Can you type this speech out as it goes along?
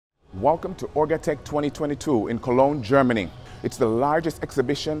Welcome to Orgatec 2022 in Cologne, Germany. It's the largest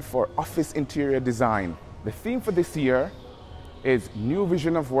exhibition for office interior design. The theme for this year is New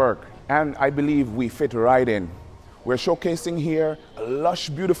Vision of Work, and I believe we fit right in. We're showcasing here a lush,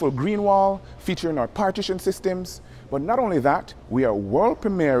 beautiful green wall featuring our partition systems, but not only that, we are world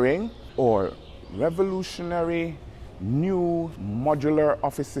premiering our revolutionary new modular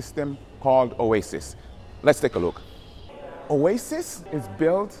office system called Oasis. Let's take a look. Oasis is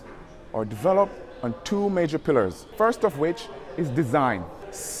built or developed on two major pillars. First of which is design.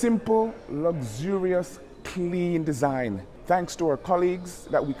 Simple, luxurious, clean design. Thanks to our colleagues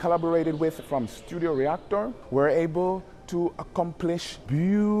that we collaborated with from Studio Reactor, we're able to accomplish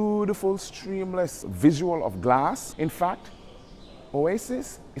beautiful, streamless visual of glass. In fact,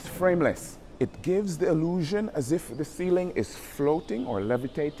 Oasis is frameless. It gives the illusion as if the ceiling is floating or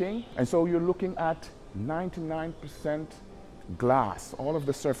levitating, and so you're looking at 99% glass, all of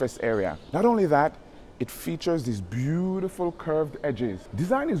the surface area. Not only that, it features these beautiful curved edges.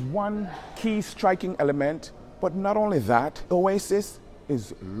 Design is one key striking element, but not only that, Oasis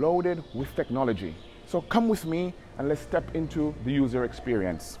is loaded with technology. So come with me and let's step into the user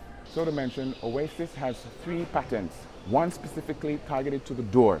experience. So to mention, Oasis has 3 patents, one specifically targeted to the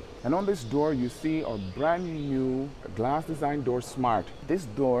door. And on this door, you see our brand new glass design door Smart. This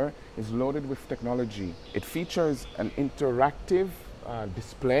door is loaded with technology. It features an interactive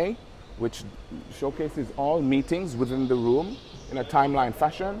display which showcases all meetings within the room in a timeline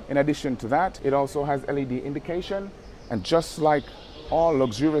fashion. In addition to that, it also has LED indication, and just like all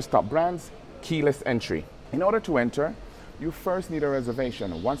luxurious top brands, keyless entry. In order to enter, you first need a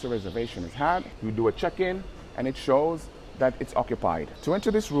reservation. Once a reservation is had, you do a check-in and it shows that it's occupied. To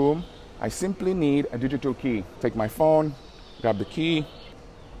enter this room, I simply need a digital key. Take my phone, grab the key,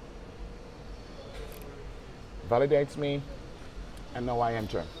 validates me, and now I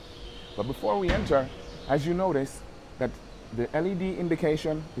enter. But before we enter, as you notice, that the LED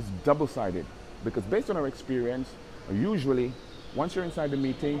indication is double-sided, because based on our experience, usually once you're inside the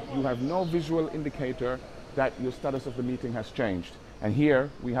meeting, you have no visual indicator that your status of the meeting has changed. And here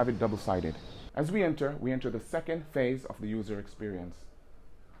we have it double-sided. As we enter the second phase of the user experience,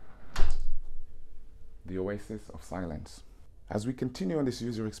 the Oasis of Silence. As we continue on this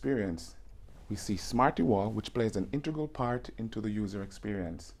user experience, we see Smarty Wall, which plays an integral part into the user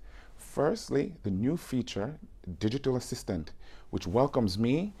experience. Firstly, the new feature, Digital Assistant, which welcomes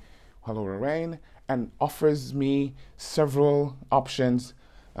me, hello Orraine, and offers me several options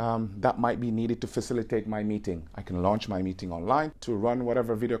that might be needed to facilitate my meeting. I can launch my meeting online to run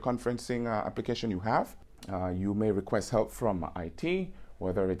whatever video conferencing application you have. You may request help from IT,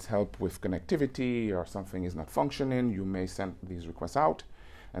 whether it's help with connectivity or something is not functioning, you may send these requests out.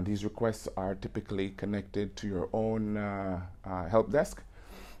 And these requests are typically connected to your own help desk.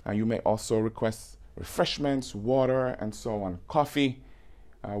 You may also request refreshments, water, and so on, coffee,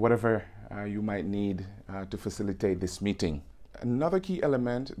 whatever you might need to facilitate this meeting. Another key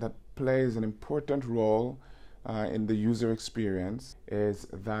element that plays an important role in the user experience is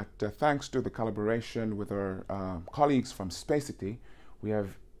that thanks to the collaboration with our colleagues from Spacity, we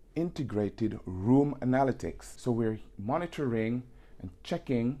have integrated room analytics. So we're monitoring and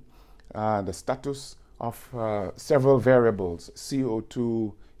checking the status of several variables,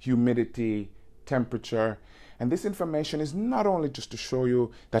 CO2, humidity, temperature. And this information is not only just to show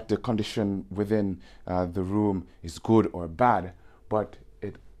you that the condition within the room is good or bad, but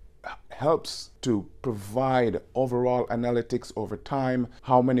it helps to provide overall analytics over time,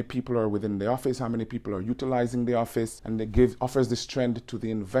 how many people are within the office, how many people are utilizing the office, and it offers this trend to the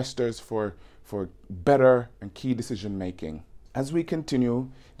investors for better and key decision making. As we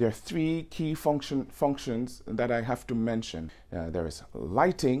continue, there are 3 key functions that I have to mention. There is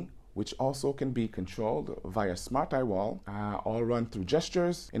lighting, which also can be controlled via Smart Eye Wall, all run through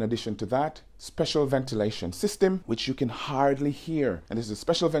gestures. In addition to that, special ventilation system, which you can hardly hear. And this is a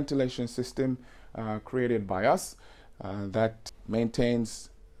special ventilation system created by us that maintains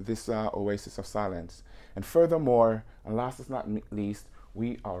this Oasis of Silence. And furthermore, and last but not least,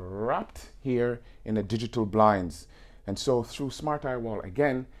 we are wrapped here in the digital blinds. And so through Smart Eye Wall,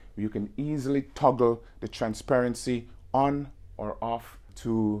 again, you can easily toggle the transparency on or off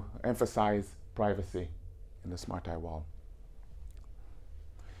to emphasize privacy in the Smart Eye Wall.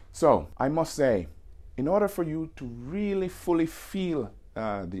 So I must say, in order for you to really fully feel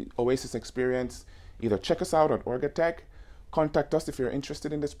the Oasis experience, either check us out at Orgatec, contact us if you're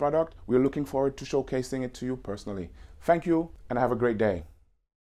interested in this product. We're looking forward to showcasing it to you personally. Thank you, and have a great day.